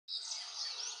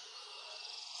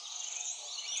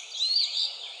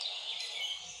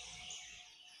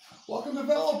Welcome to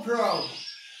VeloPro.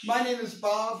 My name is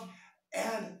Bob,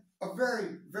 and a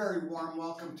very, very warm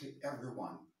welcome to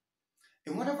everyone.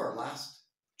 In one of our last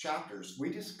chapters,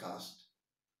 we discussed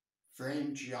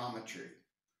frame geometry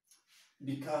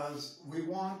because we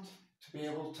want to be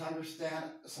able to understand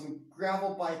some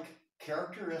gravel bike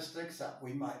characteristics that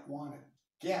we might want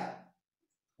to get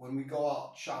when we go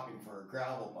out shopping for a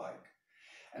gravel bike.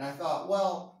 And I thought,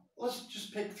 well, let's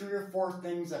just pick 3 or 4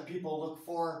 things that people look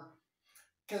for,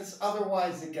 because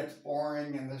otherwise it gets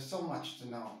boring and there's so much to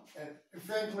know. And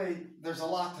frankly, there's a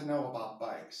lot to know about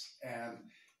bikes, and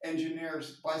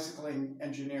bicycling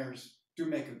engineers do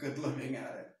make a good living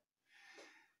at it.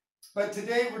 But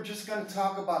today we're just going to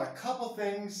talk about a couple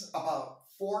things about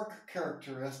fork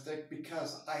characteristic,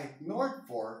 because I ignored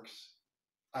forks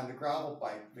on the gravel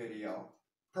bike video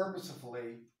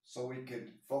purposefully so we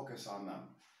could focus on them.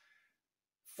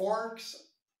 Forks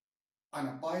on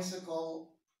a bicycle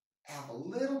have a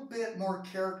little bit more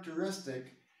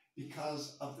characteristic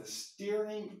because of the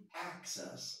steering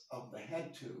axis of the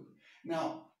head tube.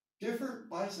 Now, different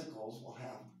bicycles will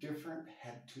have different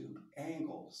head tube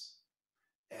angles,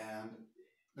 and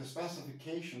the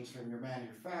specifications from your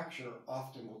manufacturer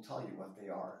often will tell you what they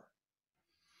are.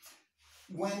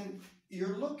 When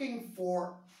you're looking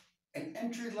for an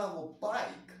entry-level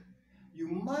bike, you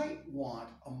might want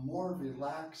a more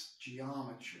relaxed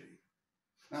geometry.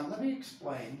 Now, let me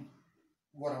explain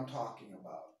what I'm talking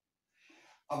about.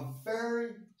 A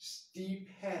very steep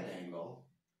head angle,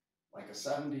 like a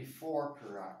 74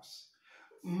 perhaps,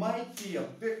 might be a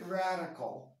bit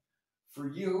radical for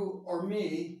you or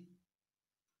me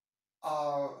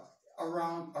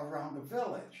around the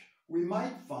village. We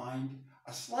might find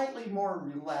a slightly more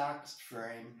relaxed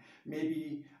frame,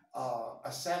 maybe a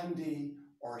 70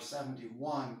 or a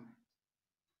 71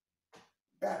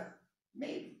 better,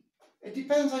 maybe. It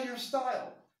depends on your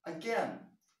style. Again,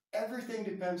 everything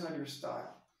depends on your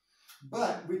style.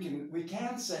 But we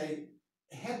can say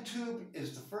head tube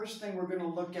is the first thing we're going to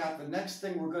look at. The next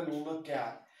thing we're going to look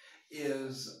at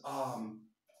is a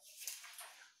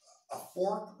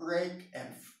fork rake and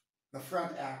the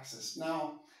front axis.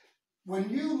 Now, when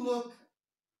you look,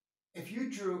 if you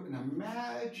drew an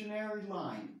imaginary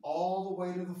line all the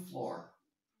way to the floor,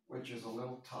 which is a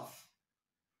little tough,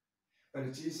 but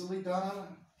it's easily done on a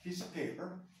piece of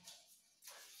paper.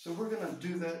 So we're going to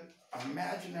do that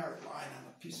imaginary line on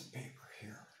a piece of paper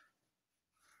here.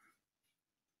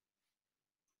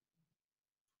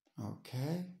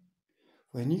 Okay.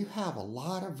 When you have a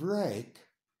lot of rake,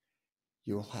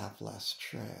 you'll have less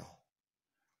trail.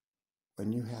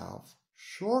 When you have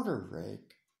shorter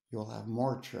rake, you'll have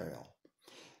more trail.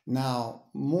 Now,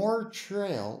 more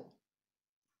trail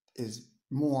is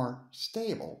more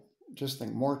stable. Just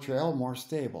think, more trail, more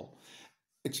stable,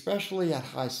 especially at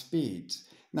high speeds.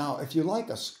 Now, if you like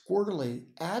a squirrely,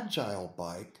 agile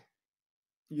bike,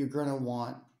 you're going to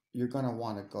want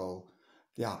to go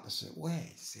the opposite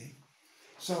way, see?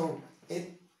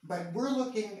 But we're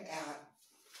looking at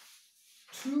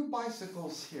 2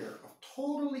 bicycles here of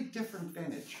totally different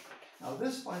vintage. Now,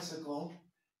 this bicycle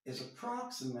is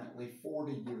approximately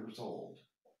 40 years old,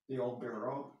 the old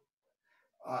Barrow.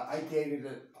 I dated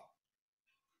it,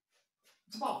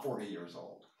 it's about 40 years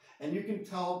old. And you can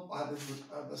tell by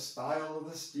the style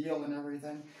of the steel and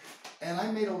everything. And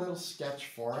I made a little sketch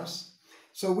for us.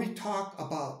 So we talk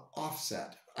about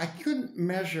offset. I couldn't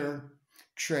measure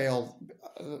trail,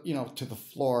 to the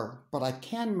floor, but I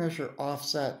can measure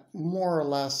offset more or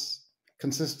less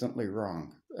consistently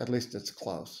wrong. At least it's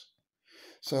close.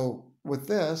 So with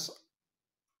this,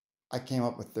 I came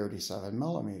up with 37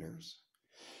 millimeters.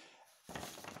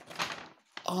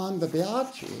 On the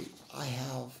Biaggi, I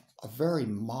have a very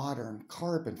modern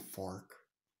carbon fork,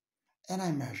 and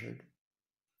I measured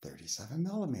 37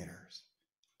 millimeters,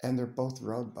 and they're both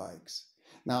road bikes.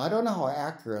 Now, I don't know how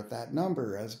accurate that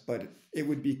number is, but it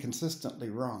would be consistently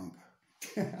wrong.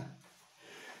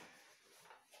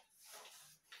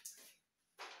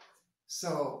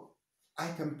 So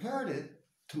I compared it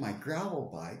to my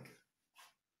gravel bike.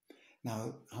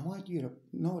 Now, I want you to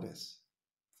notice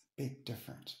the big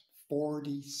difference,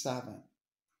 47.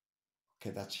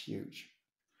 Okay, that's huge.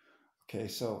 Okay,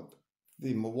 so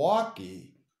the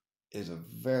Milwaukee is a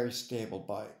very stable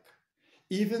bike,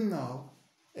 even though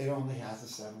it only has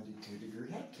a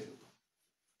 72-degree head tube.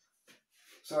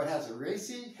 So it has a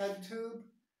racy head tube,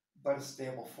 but a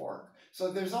stable fork.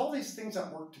 So there's all these things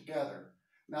that work together.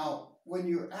 Now, when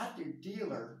you're at your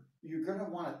dealer, you're going to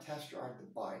want to test drive the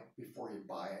bike before you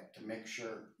buy it to make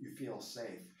sure you feel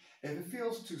safe. If it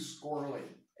feels too squirrely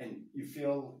and you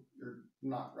feel you're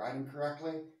not riding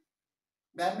correctly,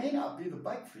 that may not be the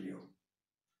bike for you.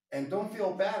 And don't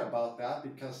feel bad about that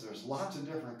because there's lots of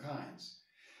different kinds.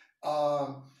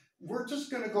 We're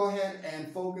just going to go ahead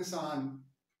and focus on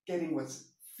getting what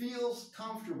feels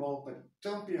comfortable, but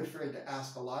don't be afraid to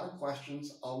ask a lot of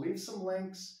questions. I'll leave some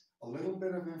links, a little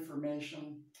bit of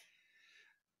information.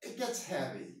 It gets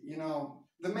heavy, you know.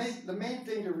 The main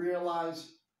thing to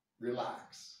realize,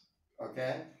 relax,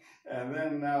 okay? And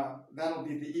then that'll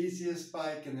be the easiest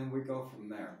bike, and then we go from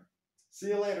there. See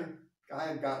you later.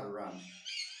 I've got to run.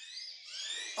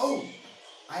 Oh,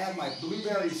 I have my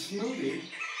blueberry smoothie,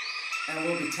 and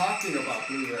we'll be talking about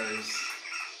blueberries.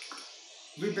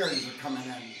 Blueberries are coming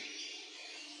in.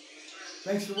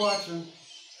 Thanks for watching.